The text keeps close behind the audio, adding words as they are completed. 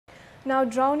Now,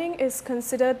 drowning is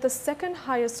considered the second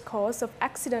highest cause of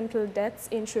accidental deaths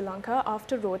in Sri Lanka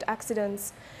after road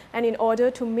accidents. And in order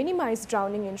to minimize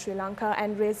drowning in Sri Lanka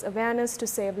and raise awareness to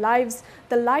save lives,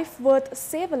 the Life Worth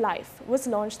Save a Life was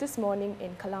launched this morning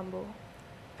in Colombo.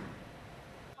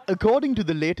 According to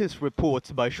the latest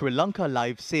reports by Sri Lanka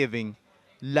Life Saving,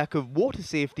 lack of water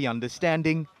safety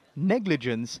understanding,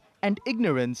 negligence and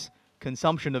ignorance,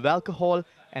 consumption of alcohol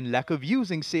and lack of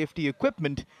using safety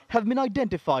equipment have been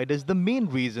identified as the main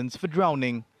reasons for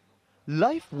drowning.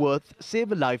 Life Worth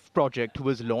Save a Life project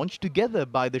was launched together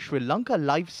by the Sri Lanka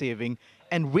Life Saving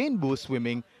and Rainbow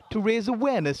Swimming to raise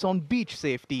awareness on beach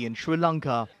safety in Sri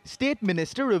Lanka. State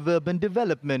Minister of Urban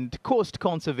Development, Coast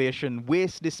Conservation,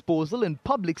 Waste Disposal and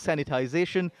Public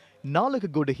Sanitization, Nalaka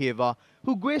Godaheva,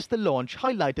 who graced the launch,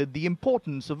 highlighted the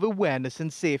importance of awareness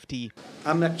and safety.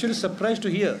 I'm actually surprised to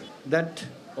hear that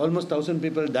almost 1,000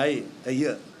 people die a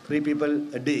year, 3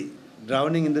 people a day,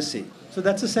 drowning in the sea. So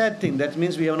that's a sad thing. That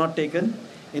means we have not taken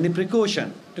any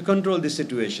precaution to control this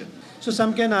situation. So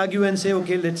some can argue and say,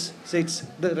 okay, let's say it's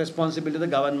the responsibility of the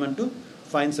government to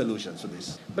find solutions to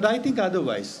this. But I think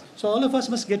otherwise. So all of us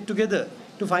must get together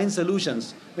to find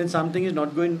solutions when something is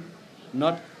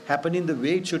not happening the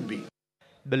way it should be.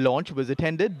 The launch was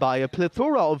attended by a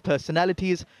plethora of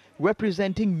personalities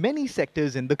representing many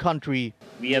sectors in the country.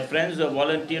 We have friends who have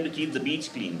volunteered to keep the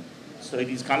beach clean. So it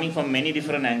is coming from many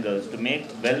different angles to make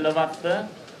Vellavatta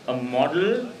a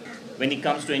model when it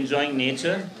comes to enjoying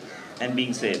nature and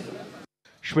being safe.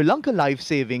 Sri Lanka Life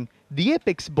Saving, the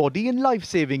apex body in life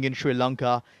saving in Sri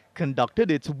Lanka, conducted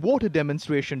its water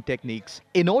demonstration techniques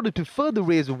in order to further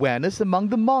raise awareness among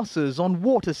the masses on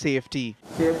water safety.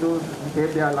 Save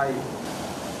their life.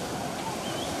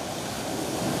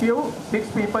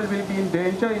 6 people will be in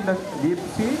danger in the deep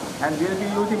sea, and we'll be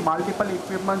using multiple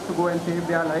equipment to go and save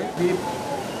their life. Deep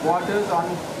waters on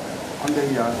the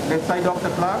left side of the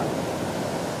cloud,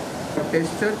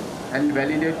 tested and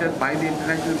validated by the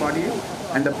international body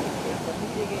and the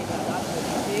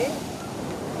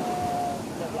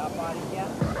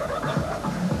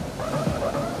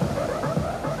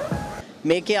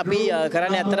මේකේ අපි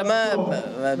කරන්නේ ඇත්තටම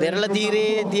වෙරළ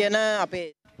තීරයේ තියෙන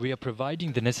අපේ We are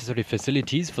providing the necessary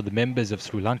facilities for the members of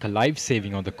Sri Lanka Life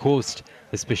Saving on the coast.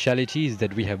 The speciality is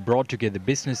that we have brought together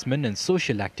businessmen and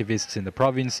social activists in the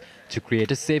province to create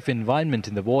a safe environment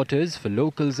in the waters for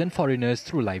locals and foreigners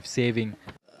through life saving.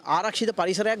 ආරක්ෂිත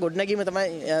පරිසරයක් ගොඩනැගීම තමයි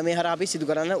මේ හරහා අපි සිදු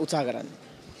කරන්න උත්සාහ කරන්නේ.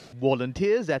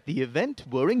 Volunteers at the event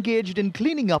were engaged in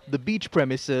cleaning up the beach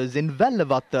premises in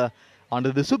Vellavatta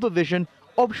under the supervision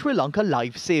of Sri Lanka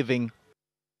Life Saving.